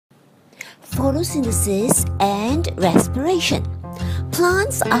photosynthesis and respiration.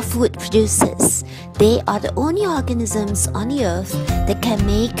 Plants are food producers. They are the only organisms on the earth that can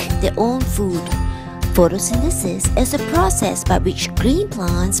make their own food. Photosynthesis is a process by which green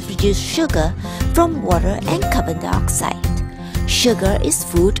plants produce sugar from water and carbon dioxide. Sugar is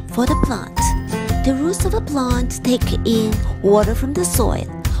food for the plant. The roots of a plant take in water from the soil.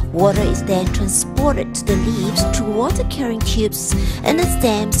 Water is then transported to the leaves through water-carrying tubes in the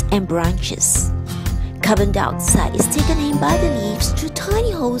stems and branches. Carbon dioxide is taken in by the leaves through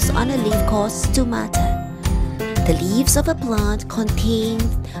tiny holes on the leaf called stomata. The leaves of a plant contain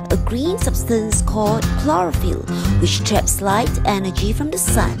a green substance called chlorophyll, which traps light energy from the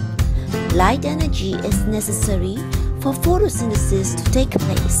sun. Light energy is necessary for photosynthesis to take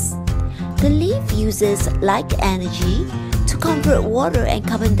place. The leaf uses light energy to convert water and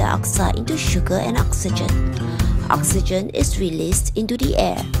carbon dioxide into sugar and oxygen. Oxygen is released into the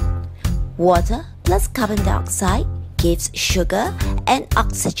air. Water plus carbon dioxide gives sugar and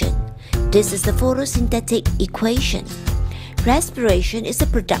oxygen. This is the photosynthetic equation. Respiration is the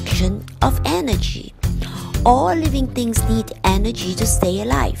production of energy. All living things need energy to stay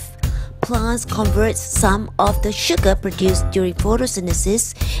alive. Plants convert some of the sugar produced during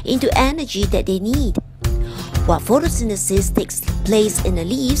photosynthesis into energy that they need. While photosynthesis takes place in the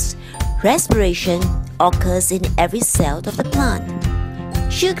leaves, respiration occurs in every cell of the plant.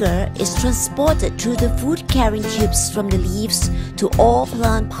 Sugar is transported through the food-carrying tubes from the leaves to all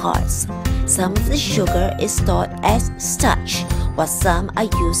plant parts. Some of the sugar is stored as starch, while some are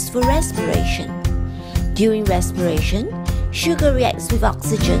used for respiration. During respiration, sugar reacts with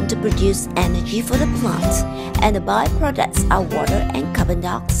oxygen to produce energy for the plant, and the byproducts are water and carbon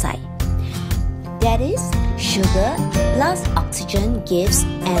dioxide. That is, sugar plus oxygen gives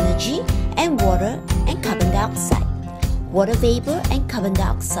energy, and water and carbon dioxide. Water vapor and carbon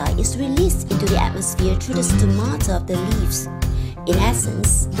dioxide is released into the atmosphere through the stomata of the leaves. In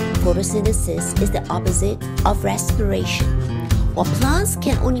essence, photosynthesis is the opposite of respiration. While plants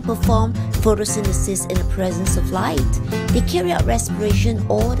can only perform photosynthesis in the presence of light, they carry out respiration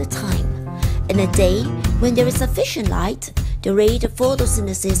all the time. In a day when there is sufficient light, the rate of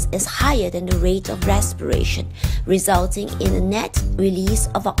photosynthesis is higher than the rate of respiration, resulting in a net release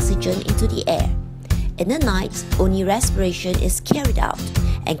of oxygen into the air. In the night, only respiration is carried out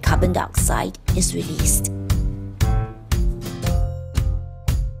and carbon dioxide is released.